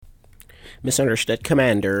Misunderstood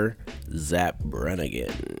Commander, Zap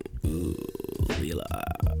Brannigan. Ooh,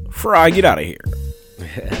 Leela. Fry, get out of here.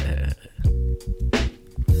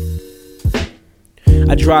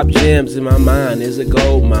 I drop gems in my mind, is a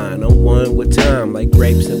gold mine. I'm one with time, like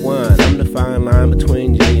grapes and wine. I'm the fine line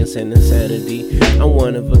between genius and insanity. I'm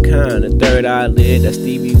one of a kind, a third eyelid. That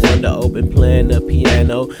Stevie Wonder open playing the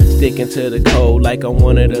piano, sticking to the code like I'm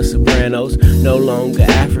one of the Sopranos. No longer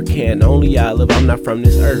African, only olive. I'm not from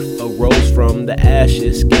this earth. A rose from the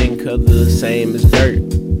ashes, skin color the same as dirt.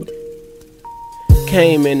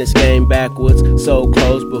 Came in this game backwards, so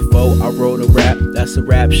close before I wrote a rap. That's a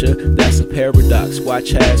rapture, that's a paradox.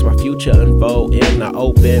 Watch as my future unfold in I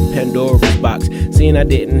open Pandora's box. Seeing I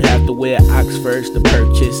didn't have to wear Oxfords to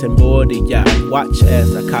purchase and board the yacht. Watch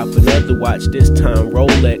as I cop another watch, this time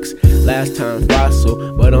Rolex, last time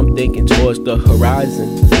Fossil, but I'm thinking towards the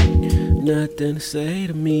horizon. Nothing to say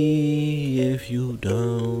to me if you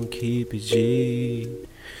don't keep it G.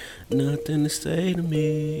 Nothing to say to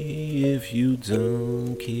me if you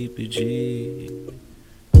don't keep it G.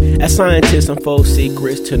 As scientists unfold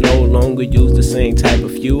secrets to no longer use the same type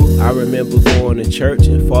of fuel. I remember going to church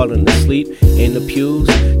and falling asleep in the pews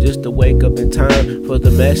just to wake up in time for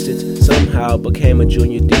the message. Somehow became a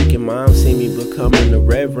junior deacon. Mom seen me becoming a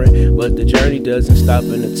reverend, but the journey doesn't stop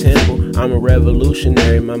in the temple. I'm a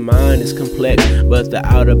revolutionary, my mind is complex, but the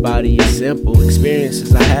outer body is simple.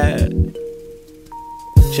 Experiences I had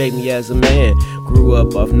shaped me as a man. Grew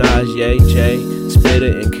up off Nas, J,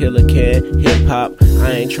 Spitter and Killer Can, hip hop.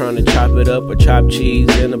 I ain't trying to chop it up or chop cheese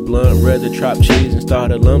in a blunt. Rather chop cheese and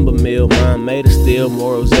start a lumber mill. Mine made of steel,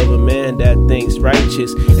 morals of a man that thinks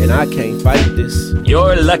righteous, and I can't fight this.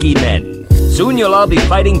 You're lucky men. Soon you'll all be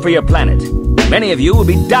fighting for your planet. Many of you will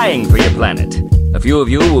be dying for your planet. A few of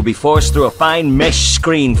you will be forced through a fine mesh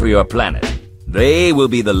screen for your planet. They will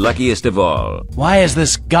be the luckiest of all. Why is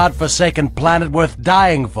this godforsaken planet worth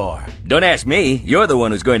dying for? Don't ask me. You're the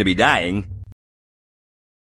one who's going to be dying.